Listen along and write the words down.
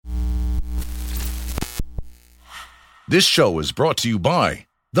This show is brought to you by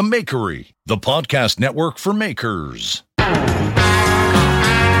The Makery, the podcast network for makers.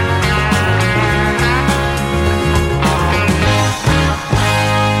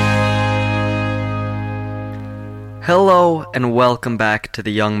 Hello and welcome back to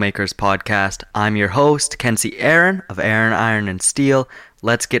the Young Makers Podcast. I'm your host, Kenzie Aaron of Aaron Iron and Steel.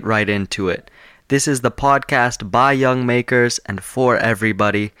 Let's get right into it. This is the podcast by Young Makers and for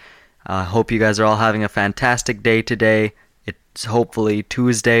everybody. I hope you guys are all having a fantastic day today. It's hopefully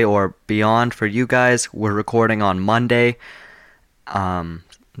Tuesday or beyond for you guys. We're recording on Monday. I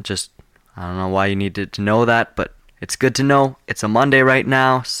don't know why you needed to know that, but it's good to know. It's a Monday right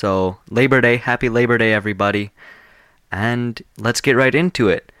now, so Labor Day. Happy Labor Day, everybody. And let's get right into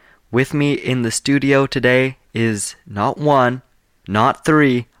it. With me in the studio today is not one, not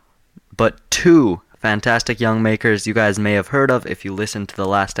three, but two fantastic young makers you guys may have heard of if you listened to the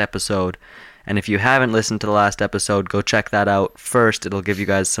last episode. And if you haven't listened to the last episode, go check that out first. It'll give you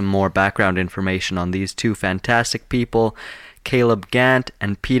guys some more background information on these two fantastic people, Caleb Gant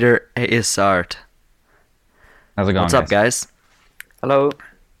and Peter Isart. How's it going, What's up, guys? Hello.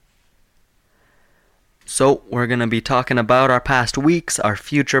 So, we're going to be talking about our past weeks, our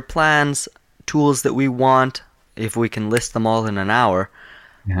future plans, tools that we want, if we can list them all in an hour.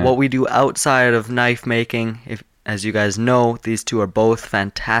 What we do outside of knife making. As you guys know, these two are both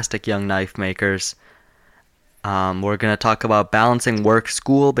fantastic young knife makers. We're going to talk about balancing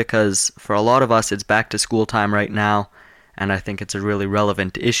work-school because for a lot of us it's back to school time right now, and I think it's a really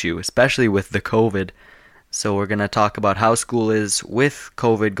relevant issue, especially with the COVID. So we're going to talk about how school is with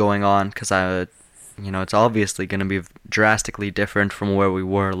COVID going on because it's obviously going to be drastically different from where we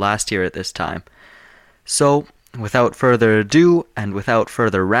were last year at this time. So, without further ado, and without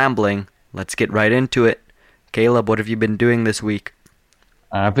further rambling, let's get right into it. Caleb, what have you been doing this week?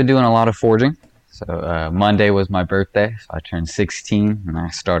 I've been doing a lot of forging. So Monday was my birthday, so I turned 16, and I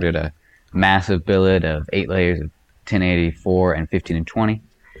started a massive billet of 8 layers of 1084 and 15 and 20.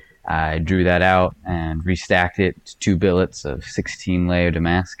 I drew that out and restacked it to 2 billets of 16-layer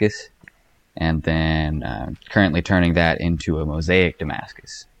Damascus, and then currently turning that into a mosaic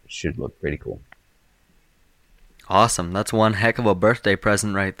Damascus, which should look pretty cool. Awesome. That's one heck of a birthday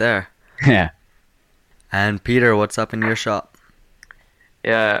present right there. Yeah. And Peter, what's up in your shop?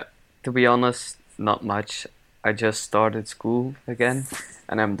 Yeah, to be honest, not much. I just started school again,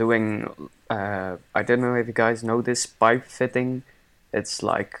 and I'm doing, I don't know if you guys know this, pipe fitting. It's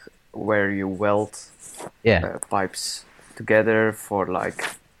like where you weld pipes together for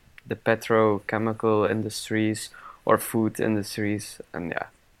like the petrochemical industries or food industries, and yeah.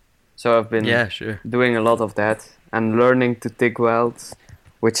 So I've been doing a lot of that and learning to TIG weld,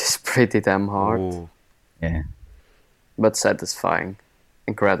 which is pretty damn hard. Ooh. Yeah. But satisfying.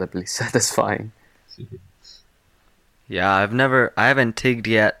 Incredibly satisfying. Yeah, I haven't TIGged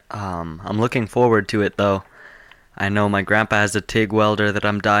yet. I'm looking forward to it though. I know my grandpa has a TIG welder that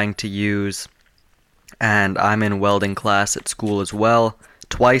I'm dying to use, and I'm in welding class at school as well.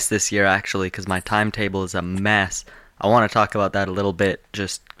 Twice this year actually, because my timetable is a mess. I want to talk about that a little bit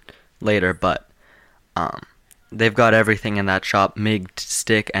just later, but they've got everything in that shop, MIG,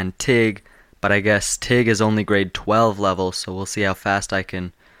 stick, and TIG, but I guess TIG is only grade 12 level, so we'll see how fast I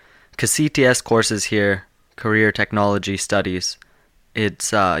can, because CTS courses here, Career Technology Studies,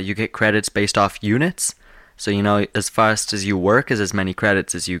 it's you get credits based off units, so as fast as you work is as many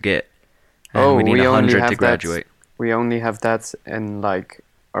credits as you get, and we need 100 to graduate. We only have that in like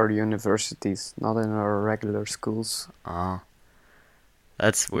our universities, not in our regular schools. Oh.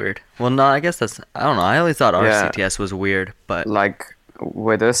 That's weird. Well, no, I guess I don't know. I always thought our CTS was weird, but... Like,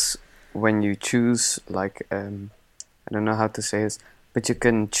 with us, when you choose, like, I don't know how to say this, but you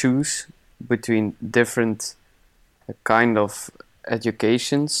can choose between different kind of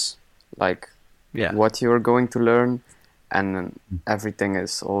educations, like what you're going to learn, and everything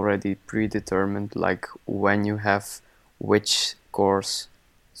is already predetermined, like when you have which course.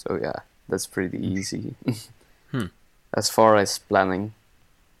 So, yeah, that's pretty easy. As far as planning.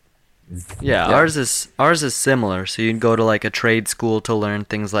 Yeah, ours is similar. So you'd go to like a trade school to learn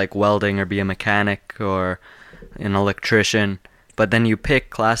things like welding or be a mechanic or an electrician, but then you pick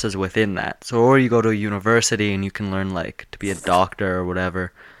classes within that. So or you go to a university and you can learn like to be a doctor or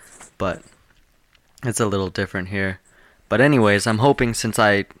whatever, but it's a little different here. But anyways, I'm hoping since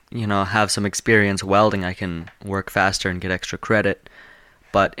I, have some experience welding, I can work faster and get extra credit.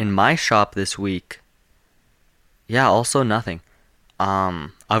 But in my shop this week, also nothing.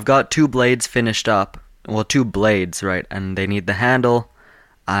 I've got 2 blades finished up. Well, 2 blades, right? And they need the handle.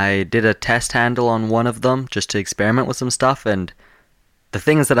 I did a test handle on one of them just to experiment with some stuff, and the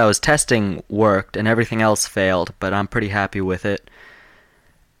things that I was testing worked and everything else failed, but I'm pretty happy with it.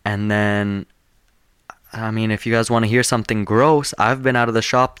 And then, I mean, if you guys want to hear something gross, I've been out of the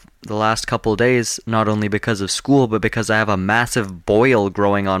shop the last couple of days, not only because of school, but because I have a massive boil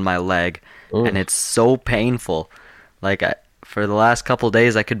growing on my leg, Ooh. and it's so painful. Like, for the last couple of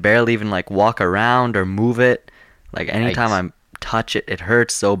days, I could barely even, like, walk around or move it. Like, anytime I touch it, it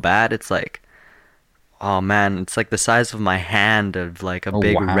hurts so bad. It's like, oh man, it's like the size of my hand, of like a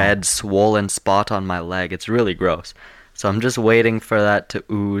big wow. red swollen spot on my leg. It's really gross. So I'm just waiting for that to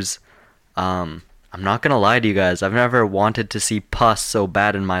ooze. I'm not gonna lie to you guys, I've never wanted to see pus so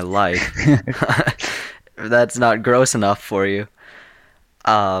bad in my life. If that's not gross enough for you.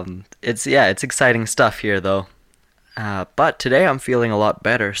 It's exciting stuff here though. But today I'm feeling a lot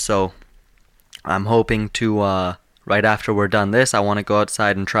better, so I'm hoping to, right after we're done this, I want to go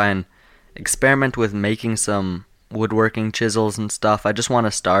outside and try and experiment with making some woodworking chisels and stuff. I just want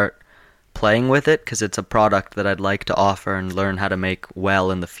to start playing with it because it's a product that I'd like to offer and learn how to make well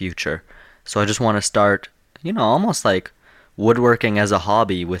in the future. So I just want to start, almost like woodworking as a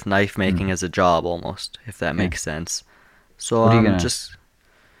hobby with knife making as a job almost, if that makes sense. So What are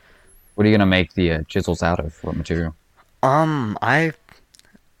you gonna make the chisels out of? What material? I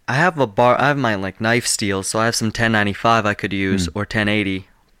have I have my like knife steel, so I have some 1095 I could use or 1080,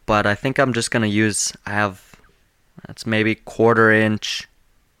 but I think I'm just gonna use, that's maybe 1/4 inch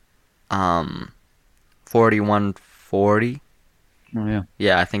 4140. Oh yeah.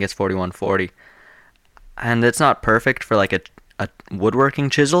 Yeah, I think it's 4140. And it's not perfect for like a woodworking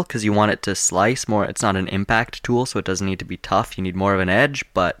chisel because you want it to slice more. It's not an impact tool, so it doesn't need to be tough. You need more of an edge,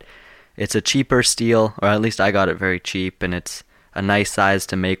 but it's a cheaper steel, or at least I got it very cheap, and it's a nice size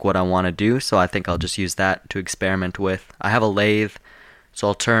to make what I want to do, so I think I'll just use that to experiment with. I have a lathe, so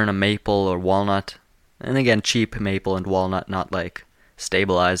I'll turn a maple or walnut, and again, cheap maple and walnut, not like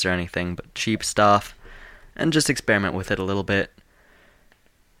stabilized or anything, but cheap stuff, and just experiment with it a little bit.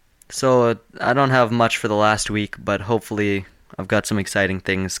 So I don't have much for the last week, but hopefully I've got some exciting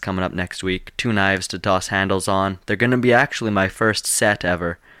things coming up next week. 2 knives to toss handles on. They're going to be actually my first set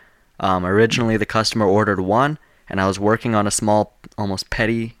ever. Originally the customer ordered 1, and I was working on a small, almost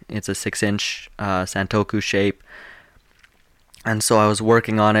petty, it's a 6-inch Santoku shape. And so I was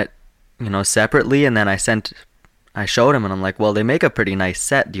working on it, separately, and then I showed him, and I'm like, well, they make a pretty nice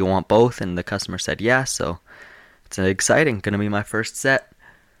set. Do you want both? And the customer said yes, so it's exciting. Going to be my first set.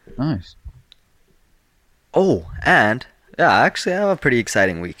 Nice. Oh, and yeah, actually I have a pretty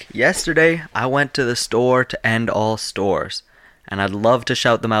exciting week. Yesterday, I went to the store to end all stores, and I'd love to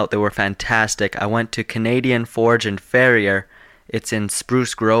shout them out. They were fantastic. I went to Canadian Forge and Farrier. It's in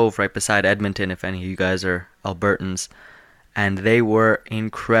Spruce Grove, right beside Edmonton, if any of you guys are Albertans. And they were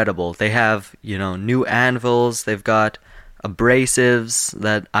incredible. They have, new anvils. They've got abrasives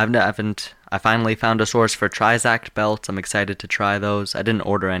that I finally found a source for Trizact belts. I'm excited to try those. I didn't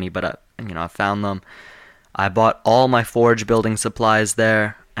order any, but I found them. I bought all my forge building supplies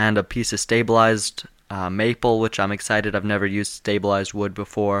there and a piece of stabilized maple, which I'm excited. I've never used stabilized wood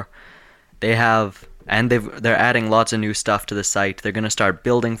before. They're adding lots of new stuff to the site. They're going to start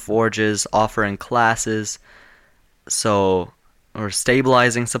building forges, offering classes, or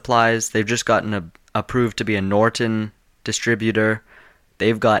stabilizing supplies. They've just gotten approved to be a Norton distributor.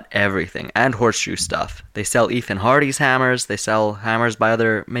 They've got everything, and horseshoe stuff. They sell Ethan Hardy's hammers. They sell hammers by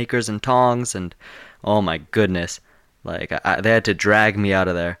other makers and tongs, and oh my goodness, like they had to drag me out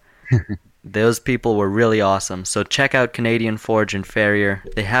of there. Those people were really awesome. So check out Canadian Forge and Farrier.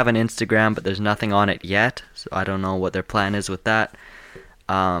 They have an Instagram, but there's nothing on it yet, so I don't know what their plan is with that.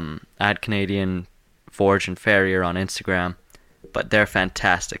 At Canadian Forge and Farrier on Instagram, but they're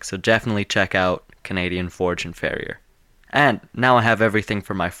fantastic. So definitely check out Canadian Forge and Farrier. And now I have everything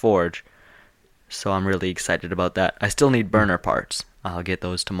for my forge, so I'm really excited about that. I still need burner parts. I'll get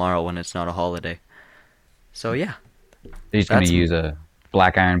those tomorrow when it's not a holiday. So yeah. You're just going to use a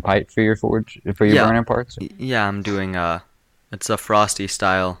black iron pipe for your forge, for your burner parts? Yeah, I'm doing it's a frosty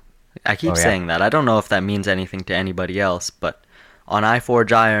style. I keep saying that. I don't know if that means anything to anybody else, but on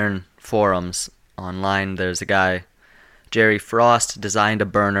iForge Iron forums online, there's a guy, Jerry Frost, designed a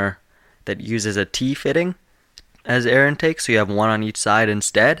burner that uses a T-fitting as air intake, so you have one on each side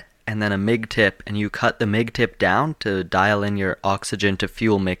instead, and then a MIG tip, and you cut the MIG tip down to dial in your oxygen to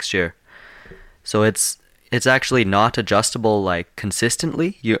fuel mixture. So it's actually not adjustable like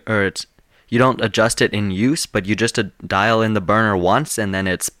consistently. You don't adjust it in use, but you just dial in the burner once, and then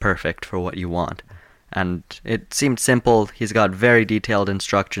it's perfect for what you want. And it seemed simple. He's got very detailed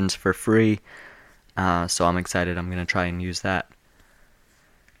instructions for free, so I'm excited. I'm gonna try and use that.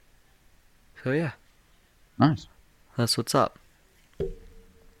 So yeah. Nice. That's what's up.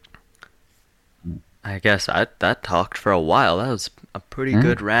 I guess that talked for a while. That was a pretty Mm.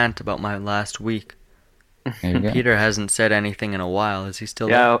 good rant about my last week. There you go. Peter hasn't said anything in a while. Is he still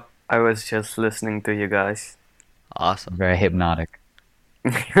there? Yeah, I was just listening to you guys. Awesome. Very hypnotic.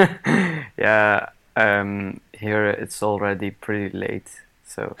 Yeah, here it's already pretty late,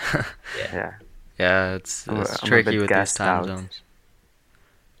 so yeah. Yeah, it's I'm a tricky bit with these gassed time out. zones.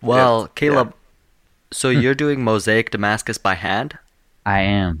 Well, Yeah. Caleb, so you're doing Mosaic Damascus by hand? I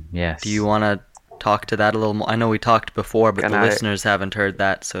am, yes. Do you want to talk to that a little more? I know we talked before, but Can the I- listeners haven't heard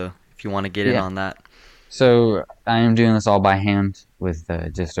that, so if you want to get in Yeah. on that. So I am doing this all by hand with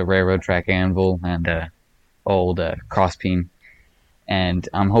just a railroad track anvil and a old crosspeen, and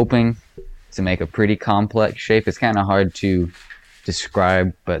I'm hoping to make a pretty complex shape. It's kind of hard to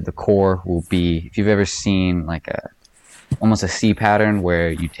describe, but the core will be, if you've ever seen like almost a C pattern where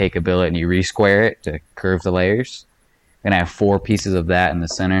you take a billet and you re-square it to curve the layers. I'm gonna have 4 pieces of that in the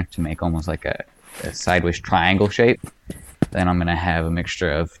center to make almost like a sideways triangle shape. Then I'm gonna have a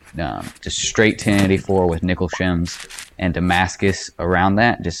mixture of just straight 1084 with nickel shims and Damascus around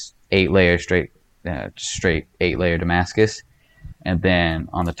that, just 8 layer straight, just straight 8 layer Damascus. And then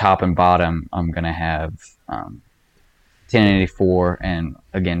on the top and bottom, I'm gonna have 1084 and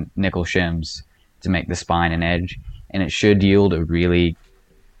again nickel shims to make the spine and edge, and it should yield a really,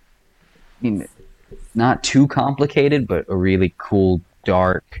 not too complicated, but a really cool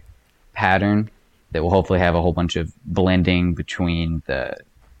dark pattern that will hopefully have a whole bunch of blending between the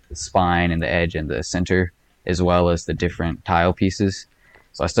spine and the edge and the center, as well as the different tile pieces.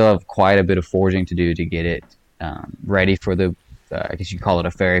 So I still have quite a bit of forging to do to get it ready for the, I guess you call it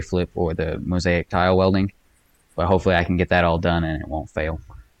a fairy flip or the mosaic tile welding. But hopefully I can get that all done and it won't fail.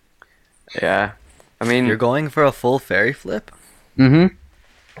 Yeah, I mean, You're going for a full fairy flip? Mm-hmm.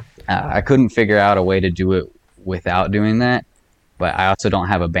 I couldn't figure out a way to do it without doing that, but I also don't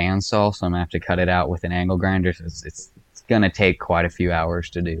have a bandsaw, so I'm gonna have to cut it out with an angle grinder. So it's gonna take quite a few hours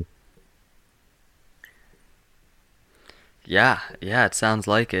to do. Yeah, it sounds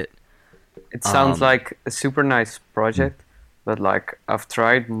like it. it sounds um, like a super nice project, but like I've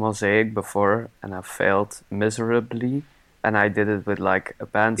tried Mosaic before and I failed miserably, and I did it with like a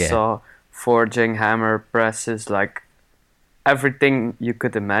bandsaw, forging, hammer, presses, like everything you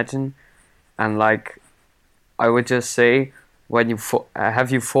could imagine, and like I would just say, when you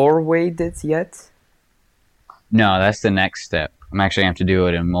have you 4-weighed it yet? No, that's the next step. I'm actually gonna have to do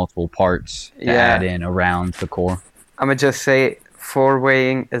it in multiple parts to Yeah. add in around the core. I'm gonna just say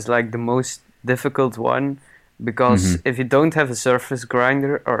 4-weighing is like the most difficult one, because if you don't have a surface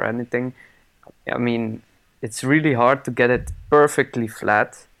grinder or anything, I mean, it's really hard to get it perfectly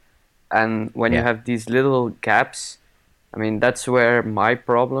flat. And when you Yeah. have these little gaps, I mean, that's where my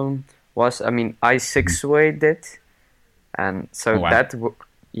problem was. I mean, I 6-weighed it, and so Oh, wow.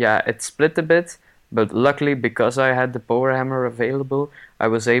 yeah, it split a bit. But luckily, because I had the power hammer available, I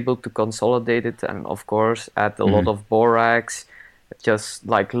was able to consolidate it, and of course add a lot of borax, just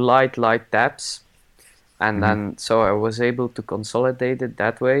like light taps, and then so I was able to consolidate it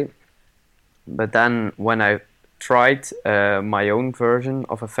that way. But then when I tried my own version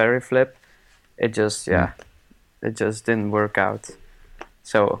of a fairy flip, it just it just didn't work out.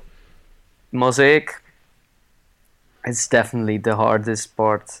 So Mosaic is definitely the hardest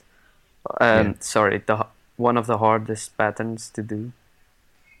part. Sorry, one of the hardest patterns to do.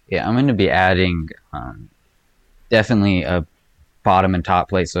 Yeah, I'm gonna be adding definitely a bottom and top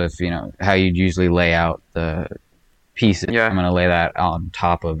plate. So if you know how you'd usually lay out the pieces, Yeah. I'm gonna lay that on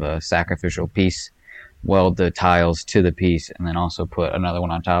top of a sacrificial piece, weld the tiles to the piece, and then also put another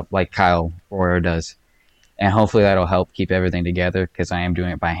one on top, like Kyle Royer does. And hopefully that'll help keep everything together, because I am doing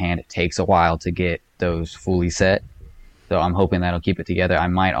it by hand. It takes a while to get those fully set, so I'm hoping that'll keep it together. I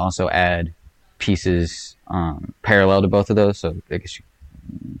might also add pieces parallel to both of those, so I guess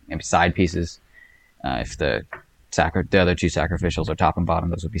maybe side pieces. If the other two sacrificials are top and bottom,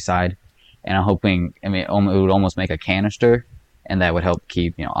 those would be side. And I'm hoping, I mean, it would almost make a canister, and that would help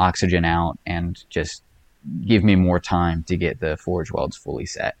keep oxygen out and just give me more time to get the forge welds fully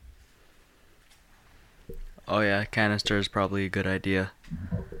set. Oh yeah, canister is probably a good idea.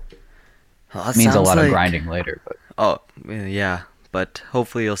 Well, that It means a sounds lot of like- grinding later, but Oh, yeah, but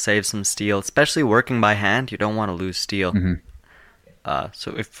hopefully you'll save some steel, especially working by hand. You don't want to lose steel. Mhm.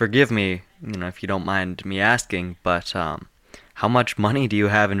 So forgive me, if you don't mind me asking, but how much money do you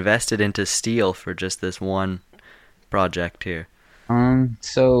have invested into steel for just this one project here?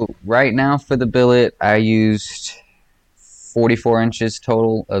 so right now for the billet, I used 44 inches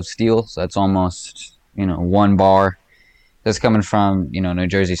total of steel, so that's almost 1 bar. That's coming from New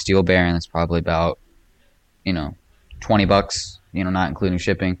Jersey Steel Baron. That's probably about $20, not including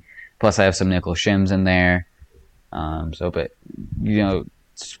shipping. Plus, I have some nickel shims in there. But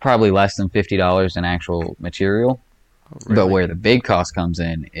it's probably less than $50 in actual material. Really? But where the big cost comes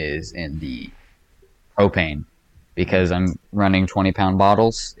in is in the propane, because I'm running 20-pound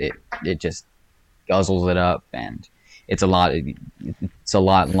bottles. It just guzzles it up, and it's a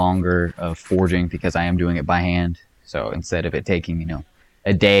lot longer of forging because I am doing it by hand. So instead of it taking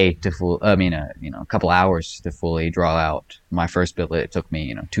a day to a couple hours to fully draw out my first billet, it took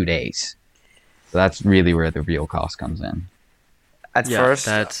me 2 days. So that's really where the real cost comes in. At first,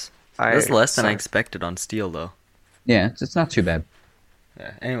 that's less than I expected on steel, though. Yeah, it's not too bad.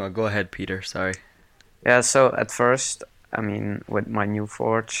 Yeah. Anyway, go ahead, Peter. Sorry. Yeah, so at first, with my new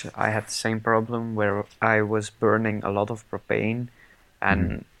forge, I had the same problem where I was burning a lot of propane,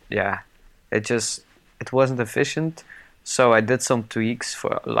 and it wasn't efficient. So I did some tweaks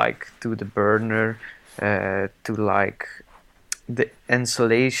to the burner, to the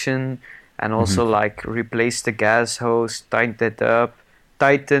insulation, and also replaced the gas hose, tightened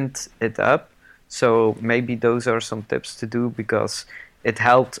it up. So maybe those are some tips to do, because it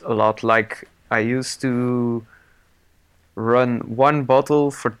helped a lot. Like, I used to run one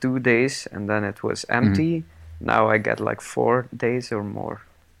bottle for 2 days and then it was empty. Now I get 4 days or more.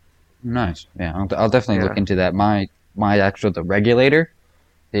 Nice. Yeah, I'll definitely look into that. My the regulator,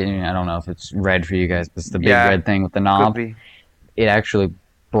 I don't know if it's red for you guys, but it's the big red thing with the knob. It actually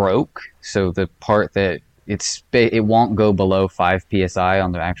broke, so the part that it won't go below 5 psi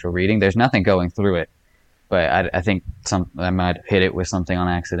on the actual reading. There's nothing going through it, but I think I might hit it with something on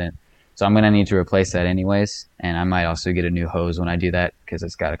accident. So I'm going to need to replace that anyways, and I might also get a new hose when I do that, because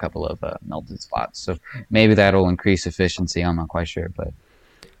it's got a couple of melted spots. So maybe that'll increase efficiency. I'm not quite sure, but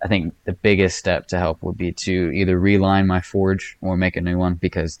I think the biggest step to help would be to either reline my forge or make a new one,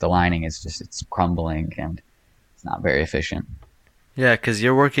 because the lining is it's crumbling and it's not very efficient. Yeah, because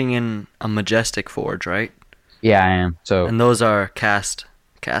you're working in a Majestic forge, right? Yeah, I am. So, and those are cast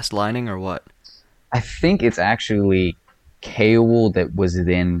lining or what? I think it's actually K-wool that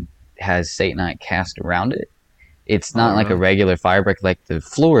has Satanite cast around it. It's not like a regular fire brick. Like, the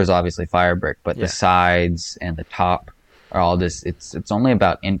floor is obviously fire brick, but the sides and the top are all this. It's only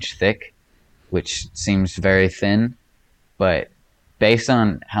about inch thick, which seems very thin. But based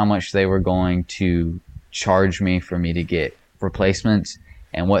on how much they were going to charge me for me to get replacements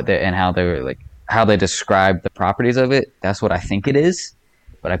and how they described the properties of it, that's what I think it is,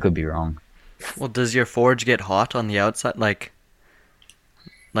 but I could be wrong. Well, does your forge get hot on the outside?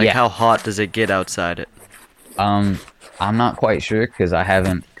 How hot does it get outside it? I'm not quite sure, because I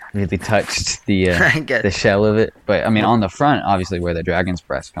haven't really touched the shell of it. But on the front, obviously, where the dragon's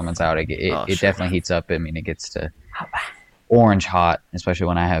breast comes out, it definitely heats up. It gets to orange hot, especially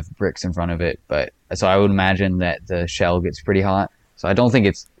when I have bricks in front of it. But so I would imagine that the shell gets pretty hot. So I don't think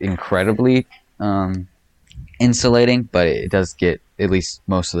it's incredibly insulating, but it does get at least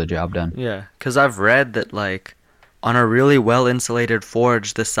most of the job done. Yeah, because I've read that on a really well insulated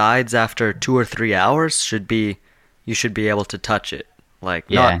forge, the sides after 2 or 3 hours you should be able to touch it.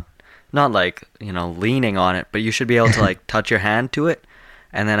 Not leaning on it, but you should be able to touch your hand to it.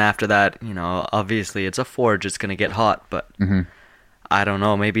 And then after that, obviously it's a forge, it's going to get hot, but I don't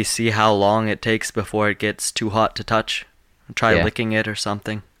know, maybe see how long it takes before it gets too hot to touch. Try licking it or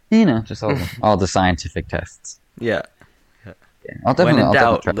something. Just all the scientific tests. Yeah. I'll definitely, when in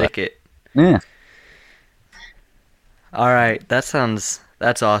doubt, try lick that. it. Yeah. All right, that's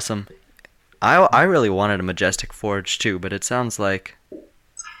awesome. I really wanted a Majestic forge too, but it sounds like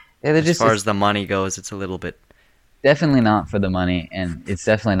as far as the money goes, it's a little bit... Definitely not for the money, and it's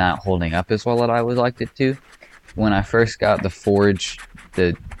definitely not holding up as well as I would like it to. When I first got the forge,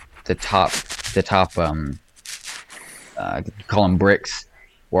 the top call them bricks,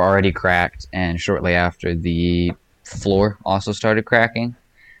 were already cracked, and shortly after the floor also started cracking.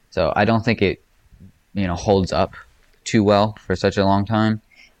 So I don't think it holds up too well for such a long time,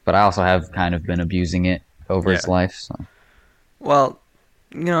 but I also have kind of been abusing it over its life. So. Well,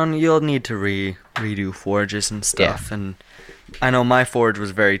 you'll need to redo forges and stuff, and I know my forge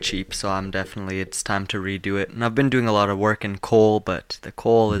was very cheap, so it's time to redo it. And I've been doing a lot of work in coal, but the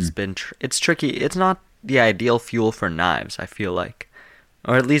coal has been it's tricky. It's not the ideal fuel for knives, I feel like,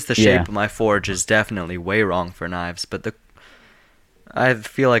 or at least the shape of my forge is definitely way wrong for knives. But I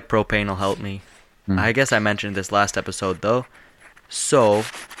feel like propane will help me. I guess I mentioned this last episode though. So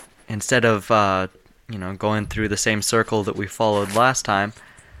instead of going through the same circle that we followed last time,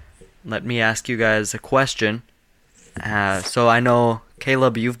 let me ask you guys a question. So I know,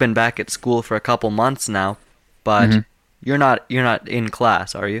 Caleb, you've been back at school for a couple months now, but you're not in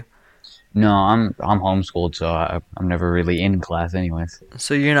class, are you? No, I'm homeschooled, so I'm never really in class, anyways.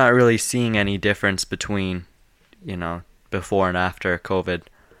 So you're not really seeing any difference between, you know, before and after COVID?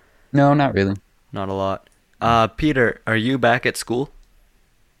 No, not really. Not a lot. Peter, are you back at school?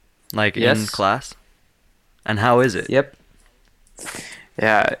 Like in Yes. class? And how is it? Yep.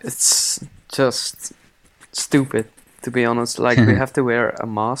 Yeah, it's just stupid, to be honest. Like, we have to wear a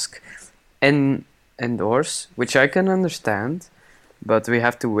mask indoors, which I can understand, but we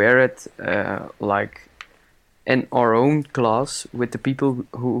have to wear it like in our own class with the people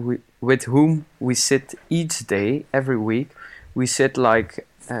with whom we sit each day, every week. We sit like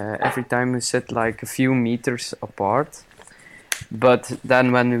every time we sit like a few meters apart. But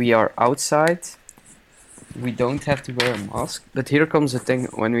then when we are outside, we don't have to wear a mask. But here comes the thing: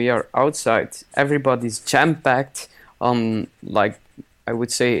 when we are outside, everybody's jam-packed on, like, I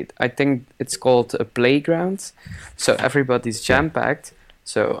would say, I think it's called a playground. So everybody's jam-packed.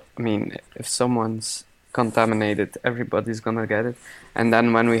 So, I mean, if someone's contaminated, everybody's gonna get it. And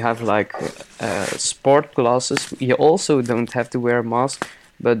then when we have like sport classes, we also don't have to wear a mask.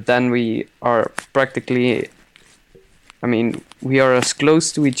 But then we are practically, I mean, we are as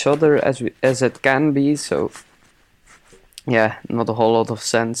close to each other as it can be, so yeah, not a whole lot of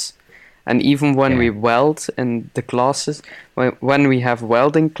sense. And even when we weld in the classes, when we have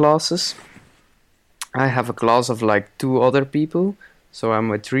welding classes, I have a class of like 2 other people, so I'm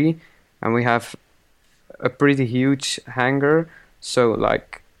with 3, and we have a pretty huge hangar, so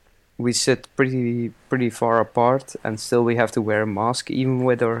like we sit pretty far apart, and still we have to wear a mask even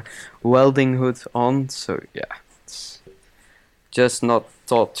with our welding hood on. So yeah, it's just not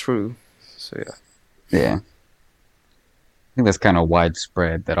thought through. So yeah. Yeah. I think that's kind of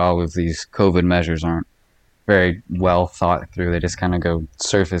widespread that all of these COVID measures aren't very well thought through. They just kind of go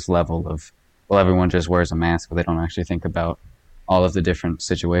surface level of, well, everyone just wears a mask, but they don't actually think about all of the different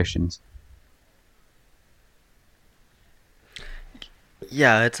situations.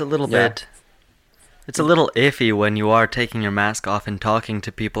 Yeah, it's a little Yeah. bit. It's a little iffy when you are taking your mask off and talking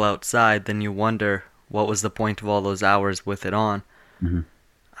to people outside. Then you wonder what was the point of all those hours with it on. Mhm.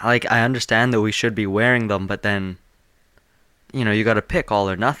 Like, I understand that we should be wearing them, but then, you know, you got to pick all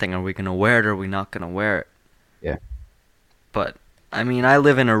or nothing. Are we gonna wear it or are we not gonna wear it? Yeah. But I mean, I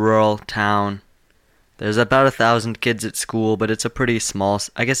live in a rural town. There's about 1,000 kids at school, but it's a pretty small.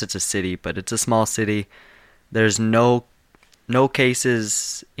 I guess it's a city, but it's a small city. There's no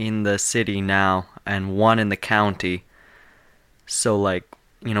cases in the city now, and 1 in the county. So, like,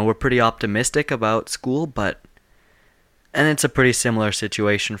 you know, we're pretty optimistic about school, and it's a pretty similar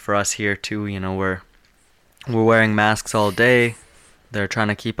situation for us here too. You know, we're wearing masks all day. They're trying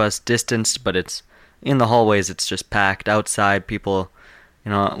to keep us distanced, but it's in the hallways. It's just packed. Outside, people,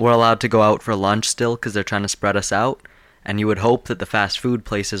 you know, we're allowed to go out for lunch still because they're trying to spread us out. And you would hope that the fast food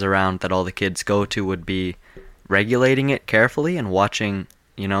places around that all the kids go to would be regulating it carefully and watching,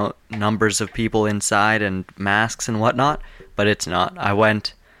 you know, numbers of people inside and masks and whatnot, but it's not. I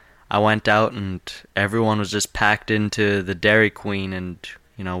went out and everyone was just packed into the Dairy Queen and,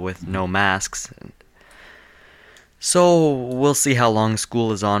 you know, with no masks. So we'll see how long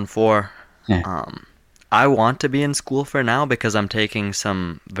school is on for. Yeah. I want to be in school for now because I'm taking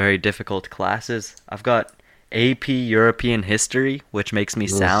some very difficult classes. I've got AP European History, which makes me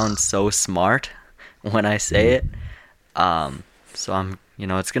sound so smart when I say it. So I'm, you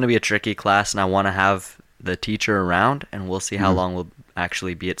know, it's going to be a tricky class, and I want to have the teacher around, and we'll see how long we'll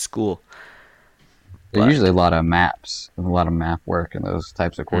actually be at school. There's But- usually a lot of maps, a lot of map work in those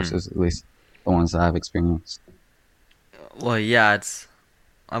types of courses, at least the ones that I've experienced. Well, yeah,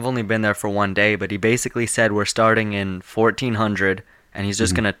 I've only been there for 1 day, but he basically said we're starting in 1400, and he's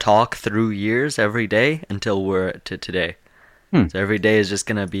just going to talk through years every day until we're to today. So every day is just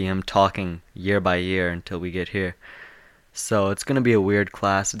going to be him talking year by year until we get here. So it's going to be a weird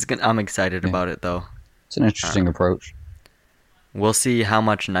class. I'm excited about it, though. It's an interesting approach. We'll see how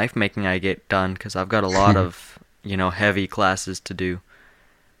much knife making I get done, because I've got a lot of, you know, heavy classes to do.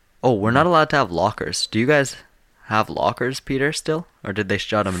 Oh, we're not allowed to have lockers. Do you guys have lockers, Peter, still? Or did they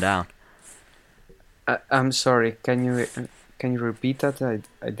shut them down? I'm sorry. Can you repeat that?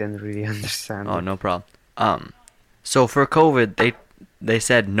 I didn't really understand. Oh, it. no problem. So for COVID, they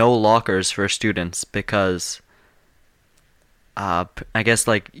said no lockers for students because, I guess,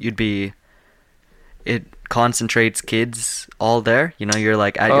 like, it concentrates kids all there. You know, you're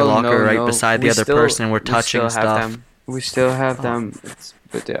like at your locker right beside the other person, and we're touching stuff. We still have them.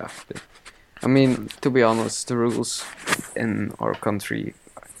 But yeah, I mean, to be honest, the rules in our country,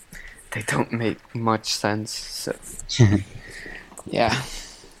 they don't make much sense. So yeah,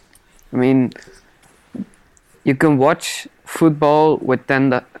 I mean, you can watch football with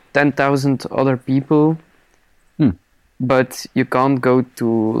 10,000 other people, but you can't go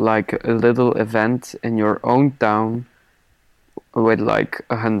to like a little event in your own town with like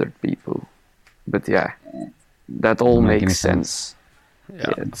 100 people. But yeah, that all Doesn't make any makes sense.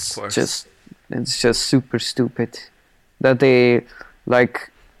 Yeah, of It's course. just super stupid that they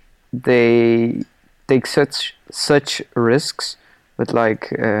take such risks with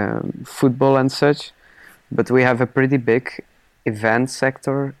like football and such, but we have a pretty big event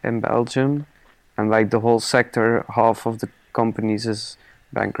sector in Belgium, and like the whole sector, half of the companies is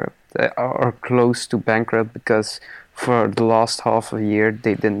bankrupt. They are close to bankrupt because for the last half a year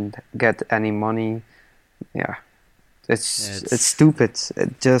they didn't get any money. Yeah. It's stupid.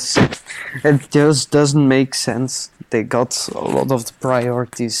 It just doesn't make sense. They got a lot of the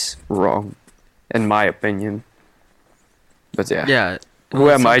priorities wrong, in my opinion. But yeah, Yeah. Who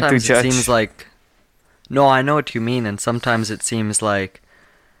am I to sometimes judge? It seems like. No, I know what you mean, and sometimes it seems like,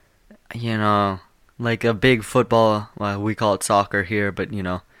 like a big football. Well, we call it soccer here, but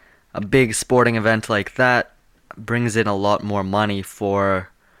a big sporting event like that brings in a lot more money for.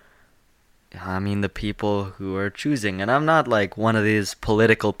 The people who are choosing, and I'm not like one of these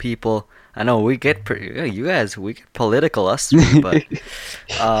political people. I know we get we get political us three, but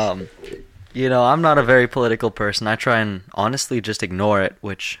I'm not a very political person. I try and honestly just ignore it,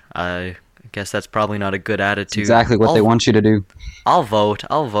 which I guess that's probably not a good attitude. Exactly what they want you to do. I'll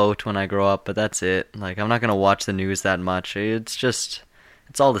vote when I grow up, but that's it. Like, I'm not gonna watch the news that much. It's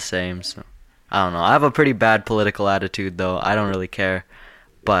all the same. So I don't know. I have a pretty bad political attitude, though. I don't really care,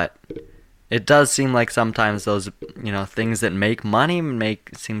 but it does seem like sometimes those, things that make money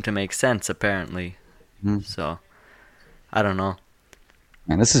seem to make sense, apparently. So, I don't know.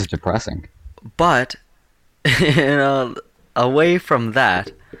 Man, this is depressing. But, away from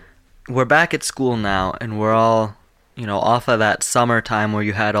that, we're back at school now, and we're all, off of that summer time where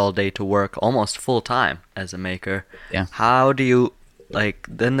you had all day to work almost full time as a maker. Yeah. How do you,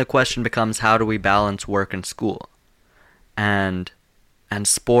 then the question becomes, how do we balance work and school? And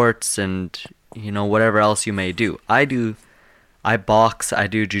sports and whatever else you may do. I box, I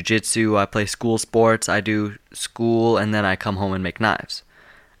do jiu-jitsu, I play school sports, I do school, and then I come home and make knives.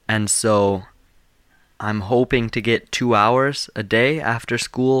 And so I'm hoping to get 2 hours a day after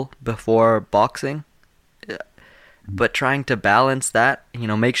school before boxing. But trying to balance that,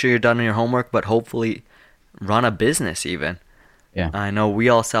 make sure you're done on your homework, but hopefully run a business even. Yeah. I know we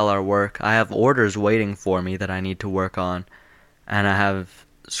all sell our work. I have orders waiting for me that I need to work on. And I have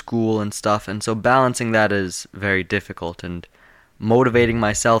school and stuff, and so balancing that is very difficult, and motivating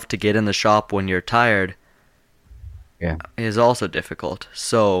myself to get in the shop when you're tired is also difficult.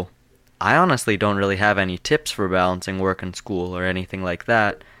 So I honestly don't really have any tips for balancing work and school or anything like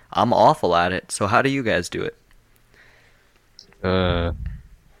that. I'm awful at it. So how do you guys do it?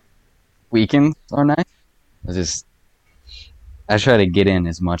 Weekends are nice. I try to get in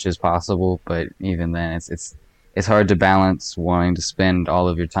as much as possible, but even then it's hard to balance wanting to spend all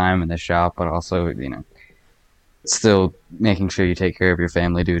of your time in the shop, but also, still making sure you take care of your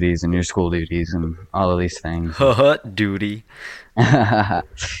family duties and your school duties and all of these things. Duty.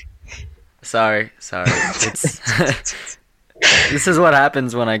 Sorry. This is what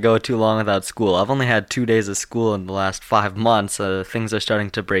happens when I go too long without school. I've only had 2 days of school in the last 5 months. Things are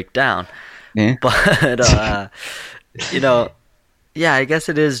starting to break down. Yeah. But, yeah, I guess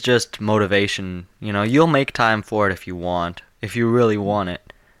it is just motivation. You'll make time for it if you really want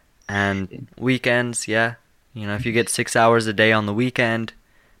it. And weekends, yeah. If you get 6 hours a day on the weekend,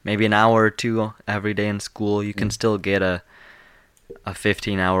 maybe an hour or two every day in school, you can still get a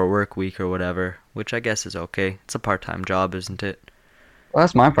 15-hour work week or whatever, which I guess is okay. It's a part-time job, isn't it? Well,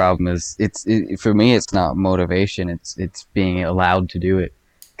 that's my problem. For me, it's not motivation. It's being allowed to do it.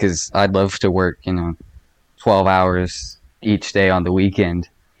 Because I'd love to work, 12 hours each day on the weekend,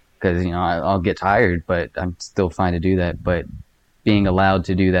 because I'll get tired, but I'm still fine to do that. But being allowed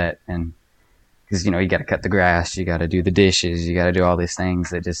to do that, and because you got to cut the grass, you got to do the dishes, you got to do all these things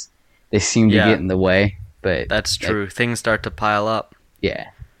that they seem to get in the way. But that's true. Things start to pile up.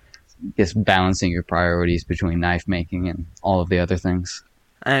 Yeah, just balancing your priorities between knife making and all of the other things.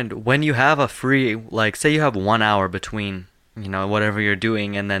 And when you have a free, say you have 1 hour between whatever you're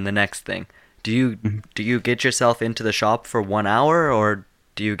doing and then the next thing. Do you get yourself into the shop for 1 hour, or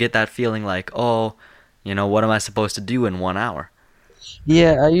do you get that feeling like, what am I supposed to do in 1 hour?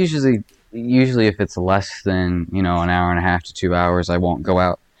 Yeah, I usually if it's less than, an hour and a half to 2 hours, I won't go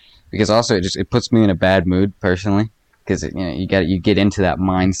out, because also it puts me in a bad mood personally, because you get into that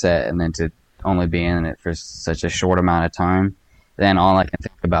mindset, and then to only be in it for such a short amount of time, then all I can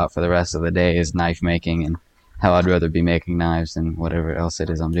think about for the rest of the day is knife making and how I'd rather be making knives than whatever else it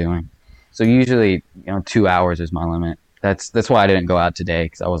is I'm doing. So usually, 2 hours is my limit. That's why I didn't go out today,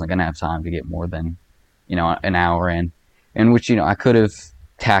 because I wasn't gonna have time to get more than, an hour in which I could have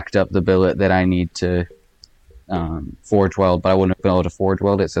tacked up the billet that I need to forge weld, but I wouldn't have been able to forge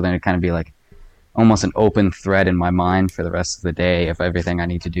weld it. So then it'd kind of be like almost an open thread in my mind for the rest of the day of everything I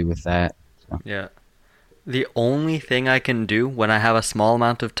need to do with that. So. Yeah. The only thing I can do when I have a small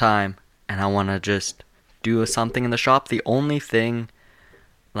amount of time and I want to just do something in the shop, the only thing,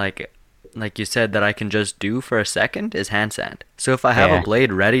 like you said, that I can just do for a second is hand sand. So if I have a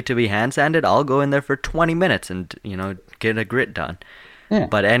blade ready to be hand sanded, I'll go in there for 20 minutes and, get a grit done. Yeah.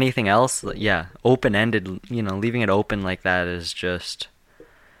 But anything else, open-ended, leaving it open like that is just...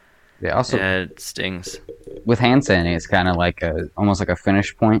 Yeah, also... it stings. With hand sanding, it's kind of like almost like a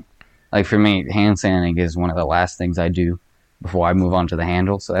finish point. Like for me, hand sanding is one of the last things I do before I move on to the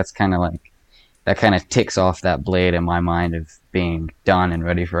handle. So that's kind of like, that kind of ticks off that blade in my mind of being done and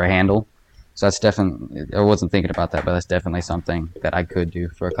ready for a handle. So that's definitely, I wasn't thinking about that, but that's definitely something that I could do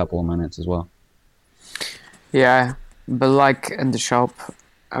for a couple of minutes as well. Yeah, but like in the shop,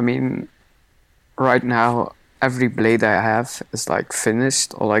 I mean, right now, every blade I have is like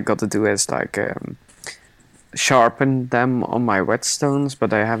finished. All I got to do is like sharpen them on my whetstones,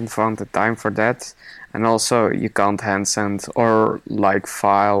 but I haven't found the time for that. And also, you can't hand sand or like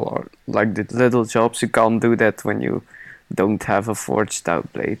file or like the little jobs. You can't do that when you don't have a forged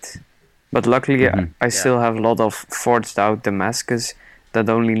out blade. But luckily, I still have a lot of forged out Damascus that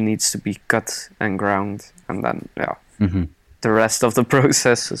only needs to be cut and ground, and then the rest of the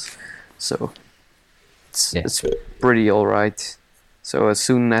processes. So it's pretty alright. So as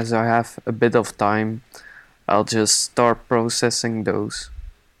soon as I have a bit of time, I'll just start processing those.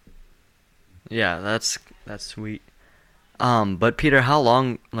 Yeah, that's sweet. But Peter, how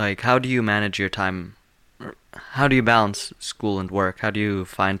do you manage your time? How do you balance school and work? How do you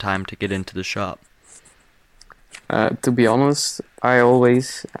find time to get into the shop? To be honest, I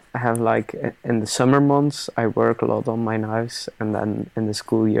always have in the summer months, I work a lot on my knives, and then in the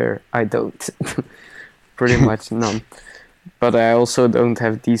school year, I don't. Pretty much none. But I also don't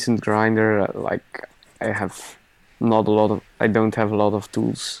have decent grinder. I don't have a lot of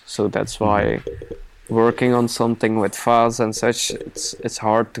tools, so that's why working on something with files and such, it's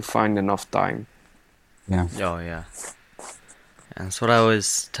hard to find enough time. Yeah. Oh yeah. And that's what I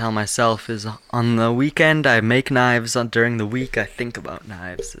always tell myself is on the weekend I make knives, during the week I think about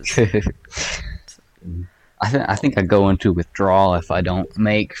knives. I think I go into withdrawal if I don't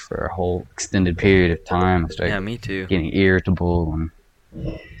make for a whole extended period of time. I start me too. Getting irritable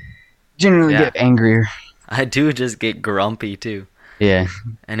and generally get angrier. I do just get grumpy too. Yeah.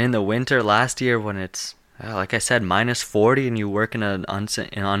 And in the winter last year when it's, like I said, minus 40 and you work in an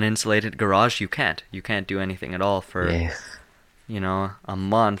uninsulated garage, you can't do anything at all for, a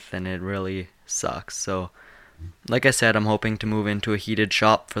month, and it really sucks. So, like I said, I'm hoping to move into a heated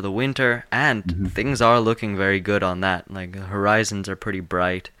shop for the winter, and things are looking very good on that. Like, the horizons are pretty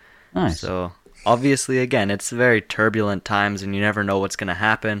bright. Nice. So, obviously, again, it's very turbulent times, and you never know what's going to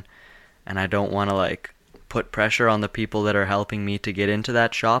happen, and I don't want to, put pressure on the people that are helping me to get into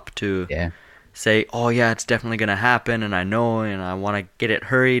that shop to say, oh yeah, it's definitely going to happen, and I know, and I want to get it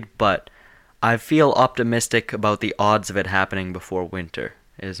hurried, but I feel optimistic about the odds of it happening before winter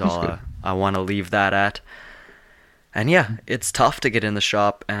is all I want to leave that at. And yeah, it's tough to get in the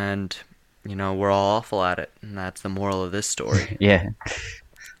shop, and, we're all awful at it, and that's the moral of this story. Yeah.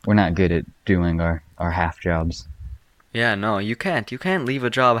 We're not good at doing our half jobs. Yeah, no, you can't. You can't leave a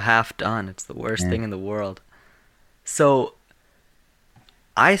job half done. It's the worst thing in the world. So,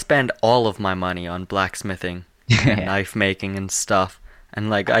 I spend all of my money on blacksmithing and knife making and stuff.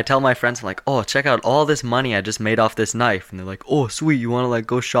 And, I tell my friends, I'm like, oh, check out all this money I just made off this knife. And they're like, oh, sweet, you want to,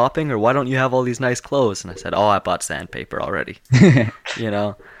 go shopping? Or why don't you have all these nice clothes? And I said, oh, I bought sandpaper already. I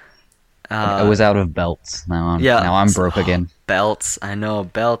was out of belts. Now I'm broke again. Belts. I know,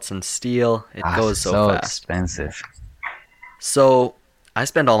 belts and steel. It goes so fast. Expensive. So, I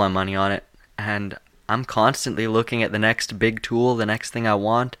spend all my money on it, and I'm constantly looking at the next big tool, the next thing I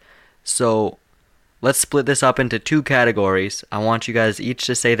want. So, let's split this up into two categories. I want you guys each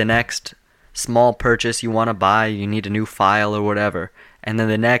to say the next small purchase you want to buy, you need a new file or whatever, and then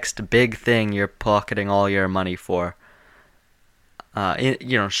the next big thing you're pocketing all your money for,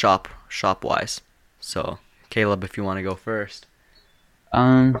 shop-wise. So, Caleb, if you want to go first.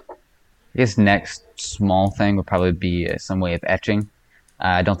 I guess next small thing would probably be some way of etching.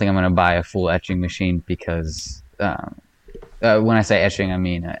 I don't think I'm going to buy a full etching machine because when I say etching, I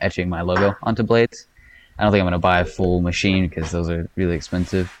mean etching my logo onto blades. I don't think I'm going to buy a full machine because those are really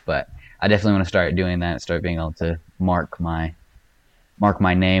expensive, but I definitely want to start doing that. Start being able to mark my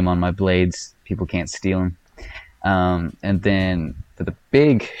name on my blades. People can't steal them. And then for the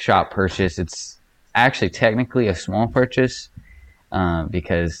big shop purchase, it's actually technically a small purchase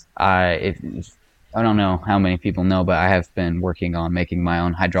because I don't know how many people know, but I have been working on making my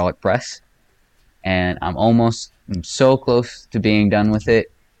own hydraulic press, and I'm so close to being done with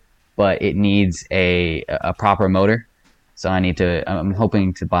it, but it needs a proper motor. So I'm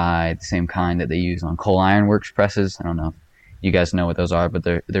hoping to buy the same kind that they use on Coal Iron Works presses. I don't know if you guys know what those are, but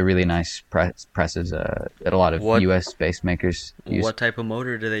they're really nice presses that a lot of US based makers use. What type of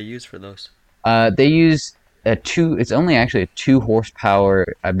motor do they use for those? They use it's only actually a 2 horsepower,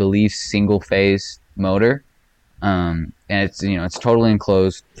 I believe, single phase motor. And it's it's totally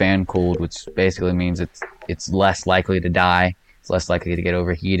enclosed, fan cooled, which basically means it's less likely to die, it's less likely to get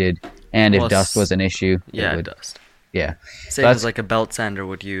overheated, and if dust was an issue, dust. Yeah. Same as like a belt sander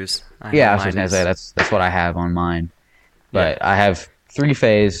would use. I was just gonna say that's what I have on mine. But I have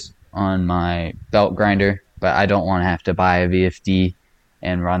 3-phase on my belt grinder, but I don't want to have to buy a VFD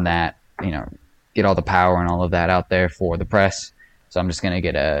and run that, get all the power and all of that out there for the press. So I'm just gonna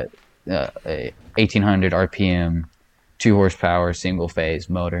get a 1800 RPM 2 horsepower single phase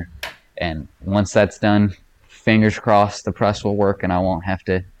motor, and once that's done, fingers crossed the press will work and I won't have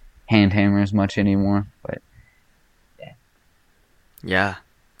to hand hammer as much anymore. But yeah,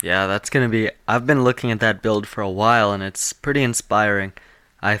 that's gonna be. I've been looking at that build for a while, and it's pretty inspiring.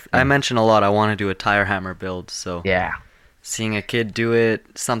 I mentioned a lot. I want to do a tire hammer build, so seeing a kid do it,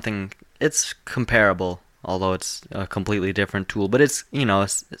 it's comparable, although it's a completely different tool. But it's a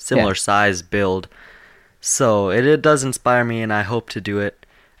similar size build, so it does inspire me, and I hope to do it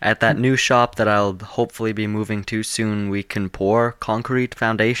at that new shop that I'll hopefully be moving to soon. We can pour concrete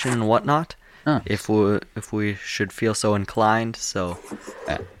foundation and whatnot. If we should feel so inclined, so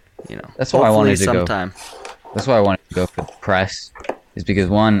that's why I wanted to sometime. That's why I wanted to go for the press, is because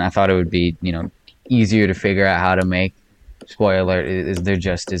one, I thought it would be easier to figure out how to make. Spoiler alert, they're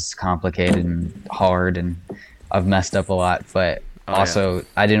just as complicated and hard, and I've messed up a lot. But I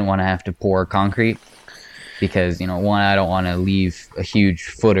didn't want to have to pour concrete because one, I don't want to leave a huge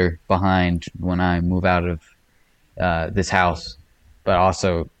footer behind when I move out of this house. But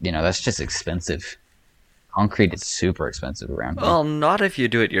also, that's just expensive. Concrete is super expensive around here. Well, not if you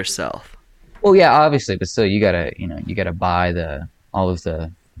do it yourself. Well, yeah, obviously, but still, you gotta buy all of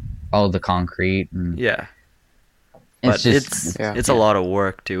the concrete. And it's a lot of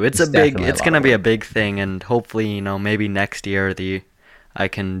work too. It's gonna be a big thing, and hopefully, maybe next year I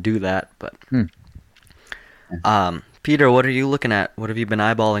can do that. But Peter, what are you looking at? What have you been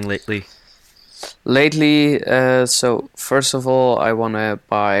eyeballing lately? Lately, so first of all, I want to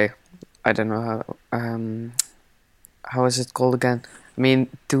buy, I don't know how is it called again? I mean,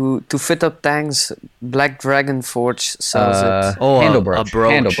 to fit up tanks, Black Dragon Forge sells it. Handle brooch. A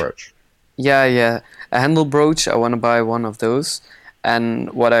brooch. Handle brooch. Yeah, a handle brooch. I want to buy one of those.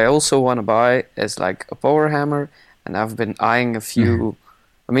 And what I also want to buy is like a power hammer, and I've been eyeing a few.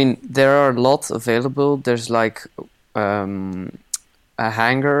 I mean, there are a lot available. There's like a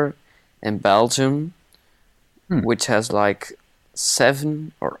hanger in Belgium, which has like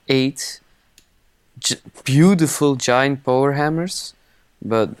 7 or 8 beautiful giant power hammers,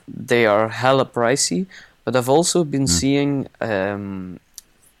 but they are hella pricey. But I've also been seeing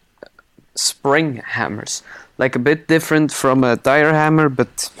spring hammers, like a bit different from a tire hammer,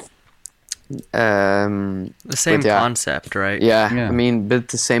 but the same concept, right? Yeah, I mean, but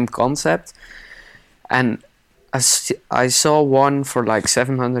the same concept. And I saw one for like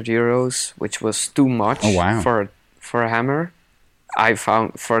 700 euros, which was too much for a hammer. I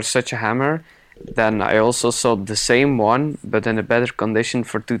found for such a hammer. Then I also saw the same one, but in a better condition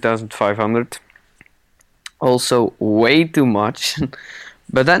for 2,500. Also way too much.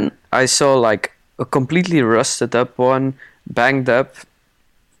 But then I saw like a completely rusted up one, banged up.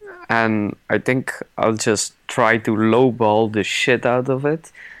 And I think I'll just try to lowball the shit out of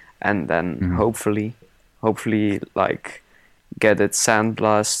it. And then hopefully like get it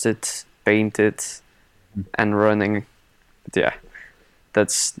sandblasted, painted, and running. But yeah,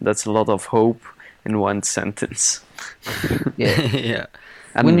 that's a lot of hope in one sentence. Yeah.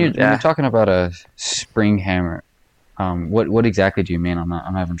 And when you're talking about a spring hammer, what exactly do you mean?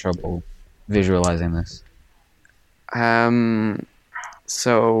 I'm having trouble visualizing this.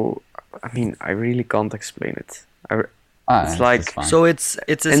 So I mean, I really can't explain it. It's like so it's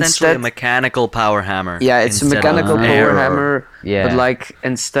essentially a mechanical power hammer. Yeah, it's a mechanical power hammer. Yeah. But like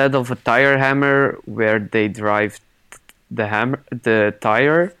instead of a tire hammer where they drive the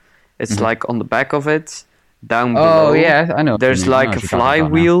tire, it's like on the back of it, down below. Oh yeah, I know. There's like a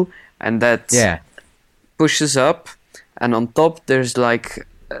flywheel, and that Yeah. pushes up, and on top there's like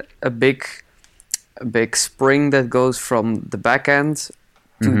a big spring that goes from the back end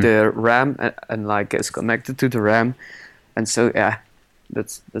to the ram and like is connected to the ram, and so yeah,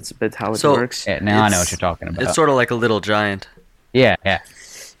 that's a bit how it works. Yeah, now I know what you're talking about. It's sort of like a little giant. Yeah, yeah.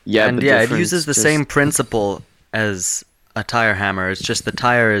 Yeah, And but yeah, it different, uses the just- same principle as a tire hammer. It's just the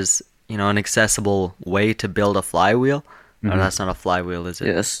tire is, an accessible way to build a flywheel. No, that's not a flywheel, is it?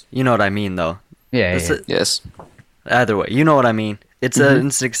 Yes. You know what I mean, though. Yeah, It's yeah. a- Yes. Either way, you know what I mean. It's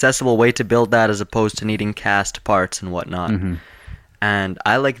an accessible way to build that as opposed to needing cast parts and whatnot. And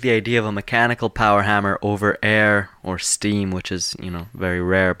I like the idea of a mechanical power hammer over air or steam, which is, very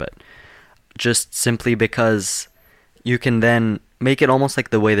rare, but just simply because you can then make it almost like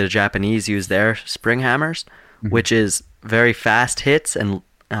the way the Japanese use their spring hammers, which is very fast hits and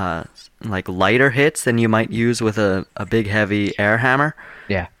like lighter hits than you might use with a big heavy air hammer.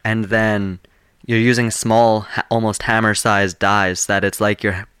 Yeah. And then you're using small, almost hammer-sized dies that it's like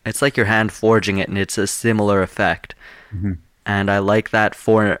your hand forging it, and it's a similar effect. And I like that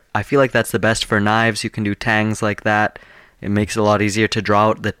I feel like that's the best for knives. You can do tangs like that. It makes it a lot easier to draw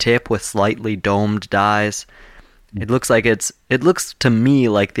out the tip with slightly domed dies. It looks to me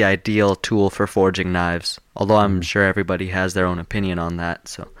like the ideal tool for forging knives. Although I'm sure everybody has their own opinion on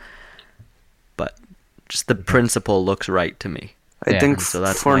that. But just the principle looks right to me. I Yeah. think So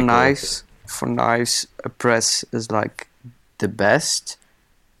that's for my goal. knives, a press is like the best.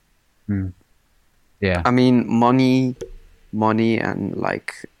 Yeah. I mean, money and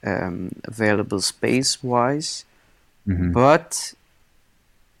like available space wise, but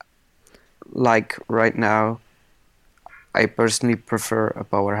like right now, I personally prefer a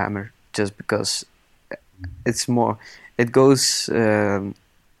power hammer just because it's more. It goes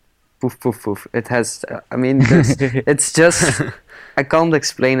poof poof poof. It has. I mean, it's just. I can't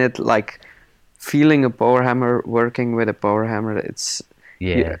explain it. Like feeling a power hammer, working with a power hammer. It's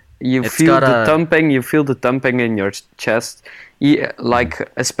Yeah. you It's feel got the a- thumping. You feel the thumping in your chest. Yeah, like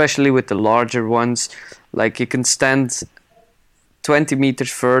especially with the larger ones, like you can stand 20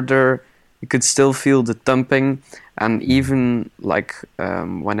 meters further, you could still feel the thumping. And even like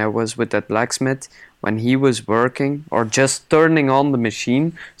when I was with that blacksmith, when he was working or just turning on the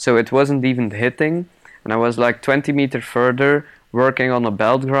machine, so it wasn't even hitting, and I was like 20 meters further working on a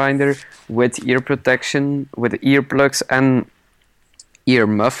belt grinder with ear protection, with earplugs and ear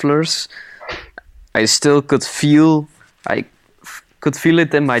mufflers, I still could feel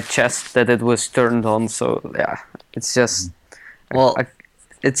it in my chest that it was turned on. So yeah, it's just Well,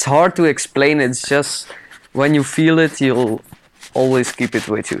 it's hard to explain. It's just when you feel it, you'll always keep it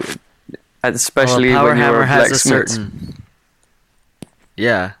with you, especially a power when you're hammer a has a blacksmith. certain.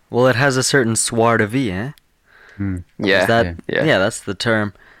 Yeah, well, it has a certain soir de vie, eh? Yeah, Is that, yeah. that's the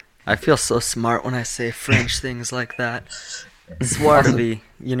term. I feel so smart when I say French things like that. Soir de vie.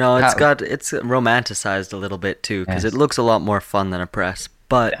 It's romanticized a little bit too, because Yes. it looks a lot more fun than a press.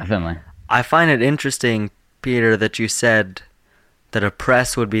 But Definitely. I find it interesting, Peter, that you said that a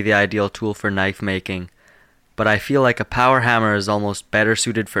press would be the ideal tool for knife making. But I feel like a power hammer is almost better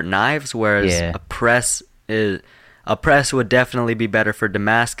suited for knives, whereas Yeah. a press would definitely be better for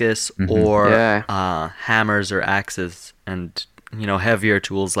Damascus or Yeah. hammers or axes and heavier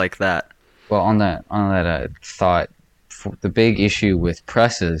tools like that. Well, on that thought, the big issue with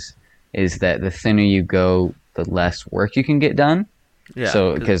presses is that the thinner you go, the less work you can get done. Yeah.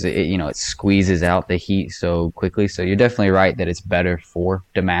 So because it squeezes out the heat so quickly. So you're definitely right that it's better for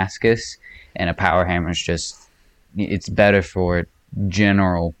Damascus, and a power hammer is it's better for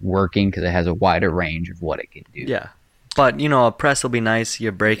general working because it has a wider range of what it can do. Yeah. But, a press will be nice.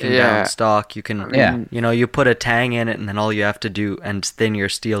 You're breaking Yeah. down stock. You can, Yeah. you put a tang in it, and then all you have to do, and thin your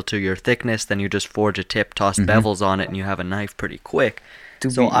steel to your thickness, then you just forge a tip, toss bevels on it, and you have a knife pretty quick.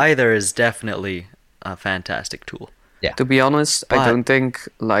 So either is definitely a fantastic tool. To be honest, But- I don't think,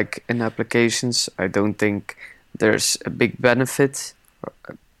 like in applications, I don't think there's a big benefit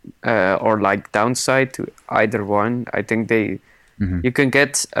or like downside to either one. I think you can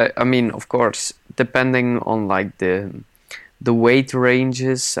get. I mean, of course, depending on like the weight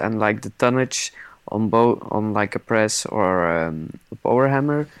ranges and like the tonnage on both on like a press or a power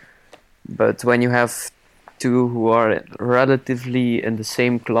hammer. But when you have two who are relatively in the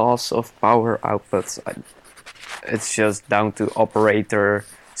same class of power outputs, it's just down to operator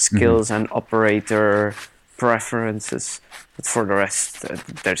skills and operator preferences. But for the rest,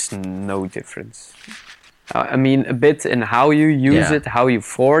 there's no difference. I mean, a bit in how you use Yeah. it, how you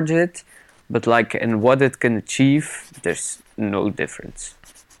forge it, but like in what it can achieve, there's no difference.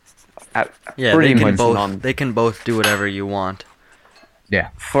 Yeah, Pretty they can much both. none. They can both do whatever you want. Yeah.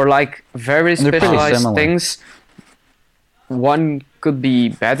 For like very And they're pretty specialized similar. things, one could be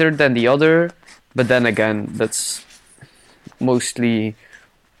better than the other, but then again, that's mostly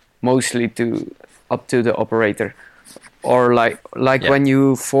to up to the operator. Or like Yeah. when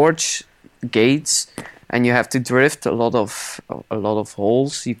you forge gates and you have to drift a lot of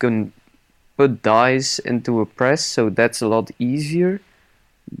holes, you can put dies into a press, so that's a lot easier.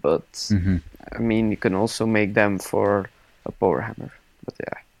 But Mm-hmm. I mean, you can also make them for a power hammer. But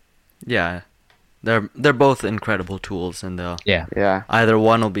Yeah, they're both incredible tools, and Yeah. either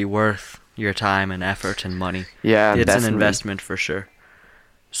one will be worth your time and effort and money. yeah, It's definitely. an investment for sure.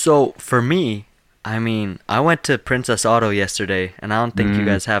 So for me, I mean, I went to Princess Auto yesterday, and I don't think you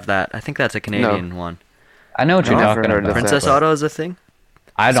guys have that. I think that's a Canadian one. I know what you're No, I've talking heard of about. that. Princess but Auto is a thing.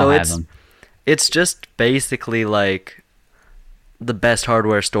 I don't So have it's- them. It's just basically like the best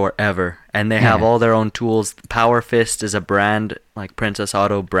hardware store ever, and they have Yeah. all their own tools. Power Fist is a brand, like Princess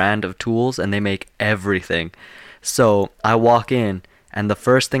Auto brand of tools, and they make everything. So I walk in, and the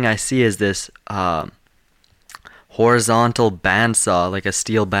first thing I see is this horizontal bandsaw, like a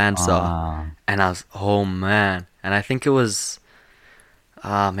steel bandsaw. Ah. And I was, oh man. And I think it was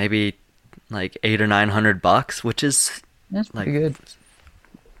maybe like $800 or $900, which is That's like pretty good.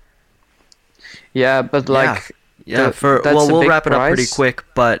 Yeah, but like, yeah. the- For that's well, a we'll big wrap it up pretty price. quick,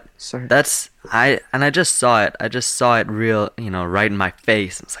 but sorry. I just saw it. I just saw it real, right in my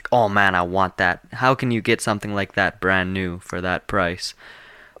face. It's like, oh man, I want that. How can you get something like that brand new for that price?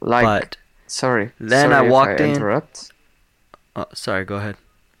 Like, But sorry. then sorry I if walked in- Interrupt. oh, sorry, go ahead.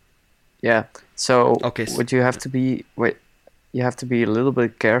 Yeah. So Okay, what you have to be you have to be a little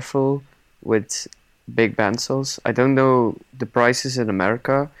bit careful with big bandsaws. I don't know the prices in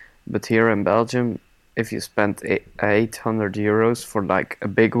America, but here in Belgium, if you spend 800 euros for like a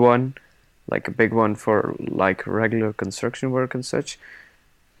big one for like regular construction work and such,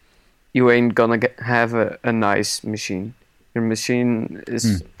 you ain't gonna have a nice machine. Your machine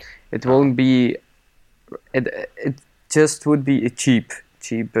is it won't be it just would be a cheap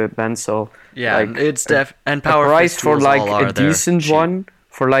bandsaw. Yeah, Like, it's and A Power price Fist for tools like all are a there decent cheap.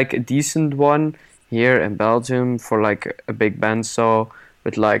 one here in Belgium for like a big bandsaw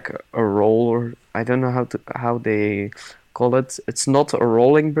with like a roller. I don't know how they call it. It's not a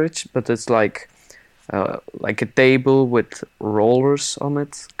rolling bridge, but it's like a table with rollers on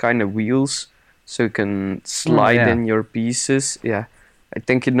it, kind of wheels, so you can slide yeah. in your pieces. Yeah, I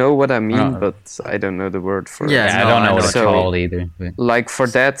think you know what I mean, Uh, but I don't know the word for Yeah, it. Yeah, no, I don't I know know what it's what you mean. called either. But Like for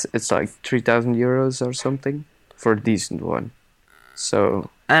that, it's like 3,000 euros or something for a decent one. So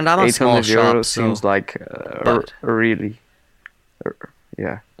And I'm a small 800 shop, euros so seems like but- a really,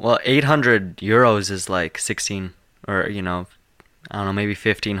 yeah. well, 800 euros is like 16, or I don't know, maybe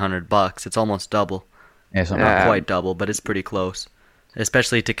 $1,500. It's almost double. yeah, something Yeah. Not quite double, but it's pretty close,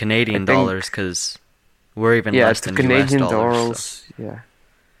 especially to Canadian I think- dollars, because we're even Yeah, less to than Canadian US dollars. dollars, so. yeah.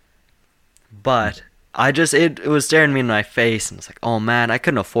 But it was staring me in my face, and it's like, oh man, I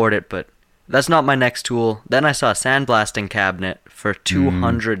couldn't afford it, but that's not my next tool. Then I saw a sandblasting cabinet for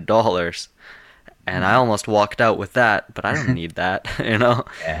 $200, and I almost walked out with that, but I don't need that,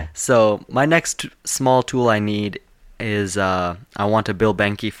 Yeah. So my next small tool I need is I want a Bill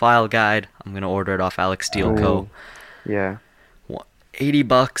Benke file guide. I'm gonna order it off Alex Steel Co. Ooh. Yeah.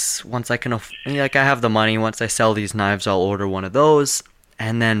 $80 once I can I have the money. Once I sell these knives, I'll order one of those.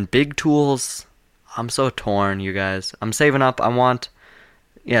 And then big tools, I'm so torn, you guys. I'm saving up. I want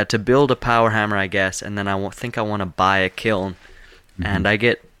to build a power hammer, I guess, and then I think I want to buy a kiln. And I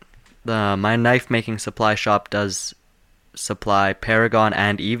get my knife making supply shop does supply Paragon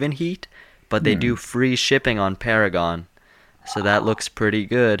and Even Heat, but they do free shipping on Paragon. So that looks pretty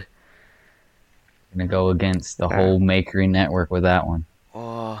good. Gonna go against the whole Makery network with that one.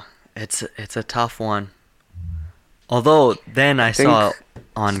 Oh, it's a tough one. Although then I saw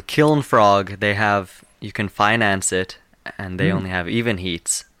on Kiln Frog you can finance it, and they only have even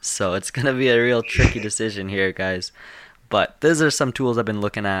heats, so it's gonna be a real tricky decision here, guys. But these are some tools I've been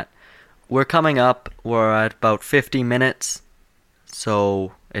looking at. We're at about 50 minutes,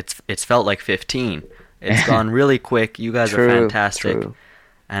 so it's felt like 15. It's gone really quick. You guys are fantastic. True.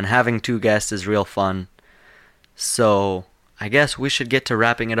 And having two guests is real fun. So I guess we should get to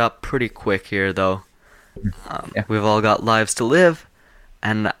wrapping it up pretty quick here, though. Yeah. We've all got lives to live,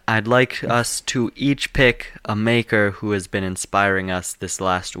 and I'd like us to each pick a maker who has been inspiring us this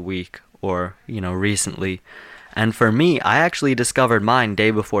last week or, recently. And for me, I actually discovered mine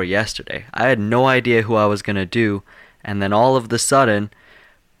day before yesterday. I had no idea who I was going to do, and then all of the sudden,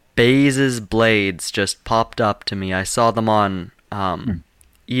 Baze's blades just popped up to me. I saw them on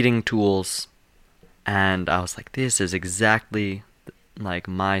Eating Tools, and I was like, this is exactly like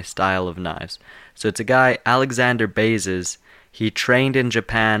my style of knives. So it's a guy, Alexander Bazes. He trained in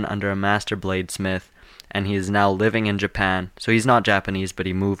Japan under a master bladesmith, and he is now living in Japan. So he's not Japanese, but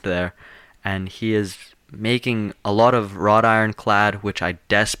he moved there, and he is making a lot of wrought iron clad, which I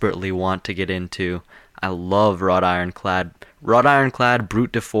desperately want to get into. I love wrought iron clad. Wrought iron clad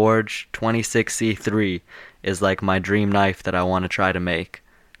Brute de Forge 26C3 is like my dream knife that I want to try to make.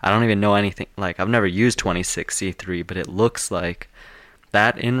 I don't even know anything, like I've never used 26C3, but it looks like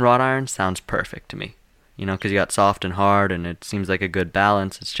that in wrought iron sounds perfect to me. You know, because you got soft and hard, and it seems like a good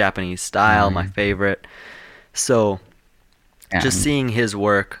balance. It's Japanese style, my favorite. So, just seeing his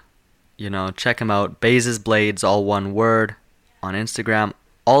work, you know, check him out. Bazes Blades, all one word, on Instagram.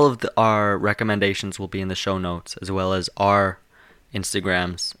 All of our recommendations will be in the show notes, as well as our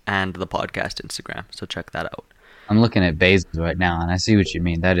Instagrams and the podcast Instagram. So check that out. I'm looking at Bazes right now, and I see what you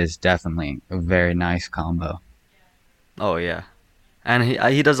mean. That is definitely a very nice combo. Oh, yeah. And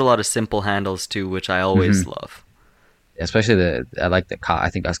he does a lot of simple handles, too, which I always love. Especially I like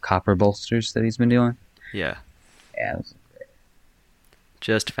I think that's copper bolsters that he's been doing. Yeah. Yeah.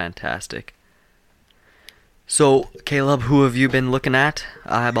 Just fantastic. So, Caleb, who have you been looking at,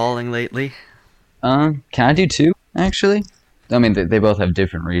 eyeballing lately? Can I do two, actually? I mean, they both have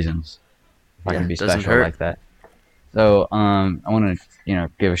different reasons. If I can be special like that. So, I want to,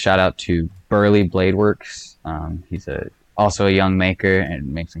 give a shout out to Burley Blade Works. He's also a young maker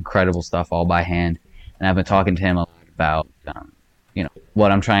and makes incredible stuff all by hand. And I've been talking to him a lot about,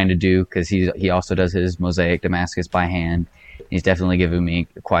 what I'm trying to do, because he also does his mosaic Damascus by hand. He's definitely given me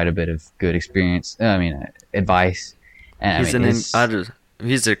quite a bit of good experience. Advice. And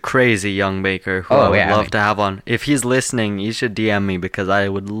he's a crazy young maker who I would love to have on. If he's listening, you should DM me, because I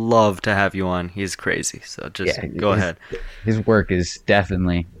would love to have you on. He's crazy. So just go ahead. His work is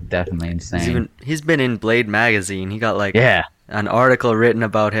definitely insane. He's been in Blade Magazine. He got an article written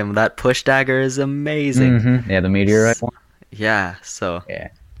about him. That push dagger is amazing. Mm-hmm. Yeah, the meteorite one. Yeah, so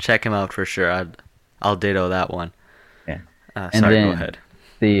check him out for sure. I'll ditto that one. Yeah. Sorry, go ahead.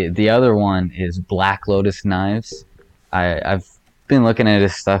 The other one is Black Lotus Knives. I've been looking at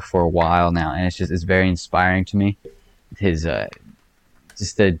his stuff for a while now, and it's very inspiring to me. His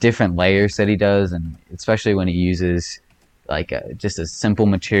just the different layers that he does, and especially when he uses just a simple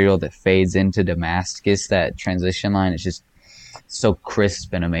material that fades into Damascus, that transition line is just so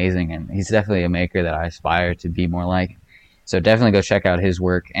crisp and amazing. And he's definitely a maker that I aspire to be more like. So definitely go check out his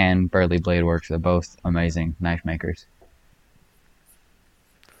work and Burley Blade Works. They're both amazing knife makers.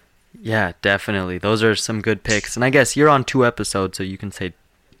 Yeah, definitely. Those are some good picks. And I guess you're on 2 episodes, so you can say,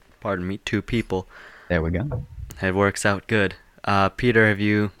 pardon me, 2 people. There we go. It works out good. Peter, have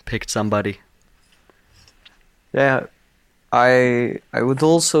you picked somebody? Yeah, I would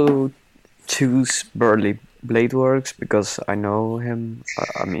also choose Burley Blade Works, because I know him.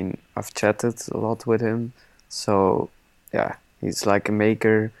 I mean, I've chatted a lot with him. So, yeah, he's like a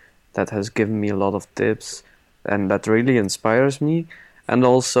maker that has given me a lot of tips, and that really inspires me. And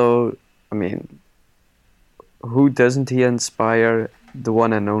also, I mean, who doesn't he inspire? The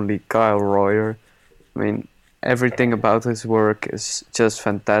one and only Kyle Royer. I mean, everything about his work is just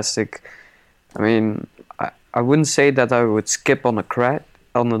fantastic. I mean, I wouldn't say that I would skip on a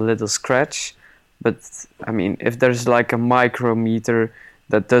little scratch, but I mean, if there's like a micrometer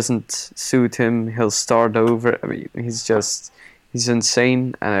that doesn't suit him, he'll start over. I mean, he's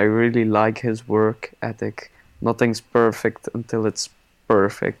insane, and I really like his work ethic. Nothing's perfect until it's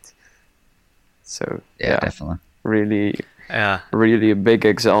perfect. So yeah, definitely. Really a big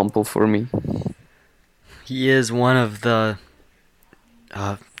example for me. He is one of the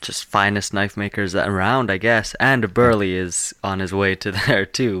just finest knife makers around, I guess. And Burley is on his way to there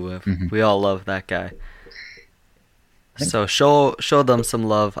too. We all love that guy. So show them some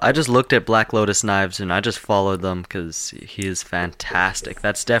love. I just looked at Black Lotus Knives and I just followed them because he is fantastic.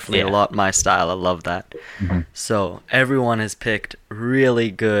 That's definitely a lot my style. I love that. So everyone has picked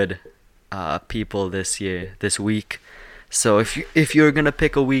really good people this week. So if you're gonna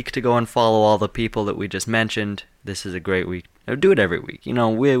pick a week to go and follow all the people that we just mentioned, this is a great week. Do it every week. You know,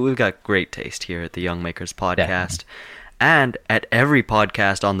 we've got great taste here at the Young Makers Podcast. Definitely. And at every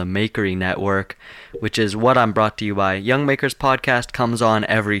podcast on the Makery Network, which is what I'm brought to you by. Young Makers Podcast comes on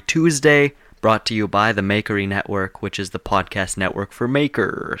every Tuesday, brought to you by the Makery Network, which is the podcast network for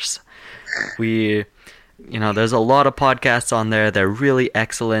makers. There's a lot of podcasts on there. They're really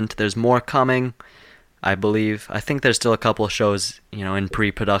excellent. There's more coming, I believe. I think there's still a couple of shows, in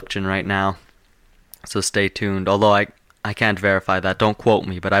pre-production right now. So stay tuned. Although I can't verify that. Don't quote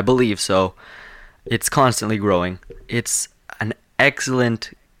me, but I believe so. It's constantly growing. It's an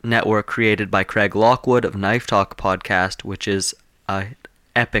excellent network created by Craig Lockwood of Knife Talk Podcast, which is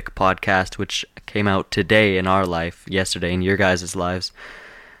epic podcast which came out today in our life, yesterday in your guys' lives.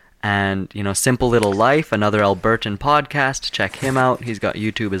 And, you know, Simple Little Life, another Albertan podcast. Check him out. He's got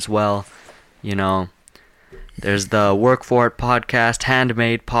YouTube as well. You know, there's the Work For It podcast,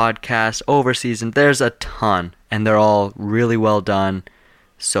 Handmade podcast, Overseas, and there's a ton. And they're all really well done.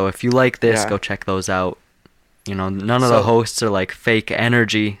 So if you like this, go check those out. You know, none of the hosts are like fake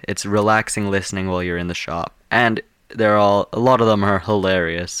energy. It's relaxing listening while you're in the shop. And a lot of them are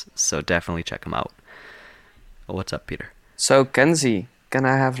hilarious. So definitely check them out. What's up, Peter? So, Kenzie, can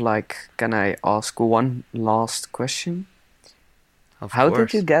I ask one last question? How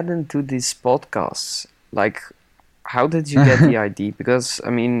did you get into these podcasts? Like, how did you get the idea? Because, I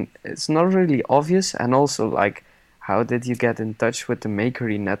mean, it's not really obvious. And also, like, how did you get in touch with the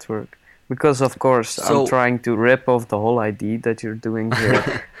Makery network? Because, of course, I'm trying to rip off the whole idea that you're doing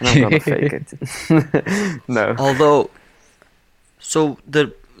here. And I'm going to fake it. No. Although, so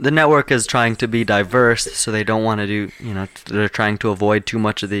the network is trying to be diverse, so they don't want to do, you know, they're trying to avoid too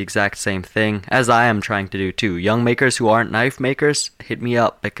much of the exact same thing, as I am trying to do too. Young makers who aren't knife makers, hit me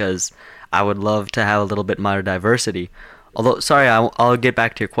up, because I would love to have a little bit more diversity. Although, sorry, I'll get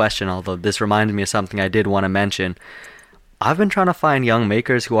back to your question, although this reminds me of something I did want to mention. I've been trying to find young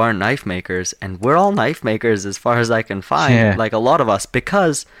makers who aren't knife makers, and we're all knife makers as far as I can find, like a lot of us,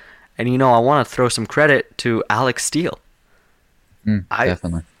 because, and you know, I want to throw some credit to Alex Steele.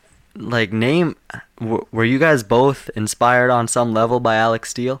 Definitely. Like, were you guys both inspired on some level by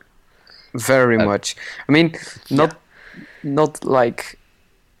Alex Steele? Very much. I mean, not like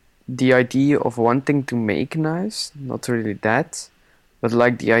the idea of wanting to make knives, not really that, but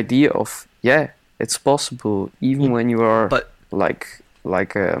like the idea of, it's possible even when you are like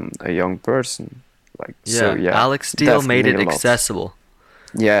a young person. Like, Alex Steele made it accessible.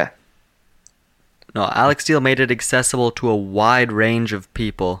 Yeah. No, Alex Steele made it accessible to a wide range of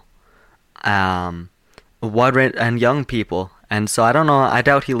people, and young people. And so I don't know. I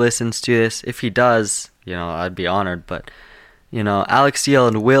doubt he listens to this. If he does, you know, I'd be honored. But you know, Alex Steele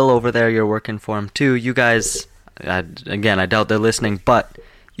and Will over there, you're working for him too. You guys, again, I doubt they're listening, but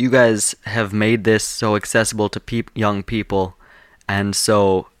you guys have made this so accessible to young people, and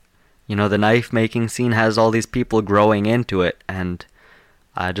so, you know, the knife making scene has all these people growing into it, and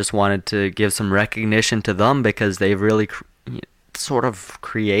I just wanted to give some recognition to them because they've really sort of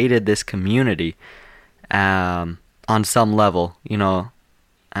created this community on some level, you know,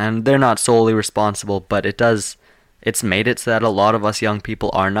 and they're not solely responsible, but it's made it so that a lot of us young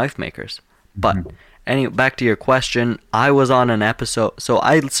people are knife makers. But anyway, back to your question, I was on an episode, so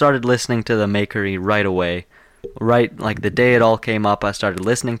I started listening to the Makery right away. Right, like the day it all came up, I started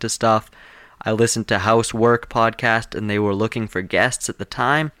listening to stuff. I listened to Housework podcast, and they were looking for guests at the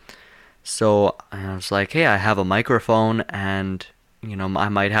time. So I was like, hey, I have a microphone, and, you know, I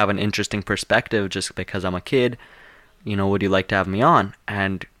might have an interesting perspective just because I'm a kid. You know, would you like to have me on?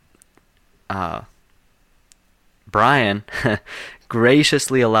 And Brian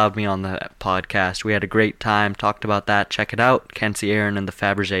graciously allowed me on the podcast. We had a great time, talked about that. Check it out. Kenzie Aaron and the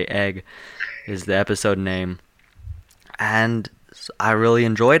Fabergé Egg is the episode name. And I really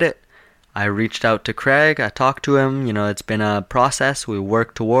enjoyed it. I reached out to Craig. I talked to him. You know, it's been a process. We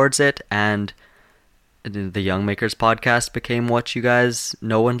worked towards it. And the Young Makers podcast became what you guys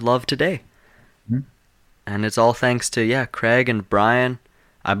know and love today. And it's all thanks to, Craig and Brian.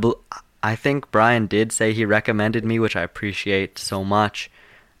 I think Brian did say he recommended me, which I appreciate so much.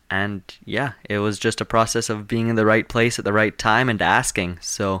 And it was just a process of being in the right place at the right time and asking.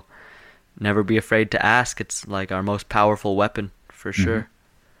 So never be afraid to ask. It's like our most powerful weapon, for sure.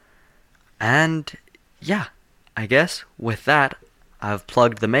 And I guess with that, I've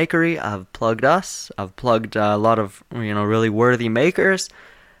plugged the Makery, I've plugged us, I've plugged a lot of, you know, really worthy makers.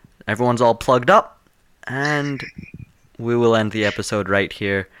 Everyone's all plugged up, and we will end the episode right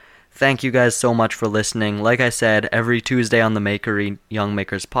here. Thank you guys so much for listening. Like I said, every Tuesday on the Makery Young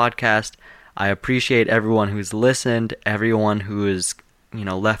Makers podcast, I appreciate everyone who's listened, everyone who has, you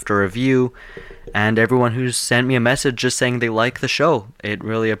know, left a review, and everyone who's sent me a message just saying they like the show.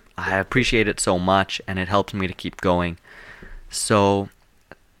 I appreciate it so much, and it helps me to keep going. So,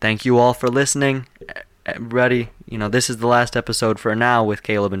 thank you all for listening. Everybody, you know, this is the last episode for now with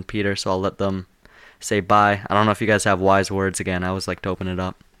Caleb and Peter, so I'll let them say bye. I don't know if you guys have wise words again. I always like to open it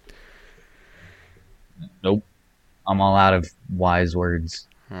up. Nope. I'm all out of wise words.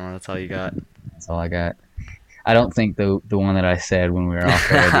 Oh, that's all you got? That's all I got. I don't think the one that I said when we were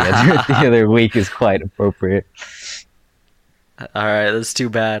off air the other week is quite appropriate. All right, that's too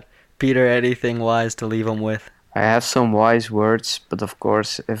bad. Peter, anything wise to leave them with? I have some wise words, but of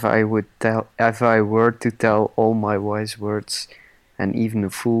course, if I were to tell all my wise words, and even a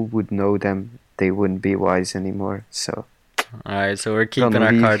fool would know them. They wouldn't be wise anymore. So. All right, so we're keeping Gonna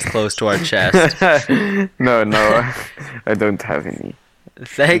our leave. cards close to our chest. No, I don't have any.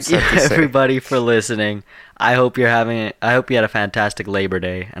 Thank you, sad to say. everybody, for listening. I hope you had a fantastic Labor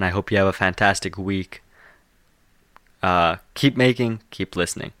Day, and I hope you have a fantastic week. Keep making, keep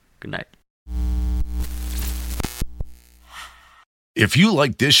listening. Good night. If you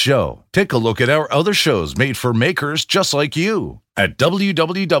like this show, take a look at our other shows made for makers just like you at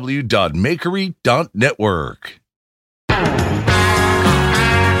www.makery.network.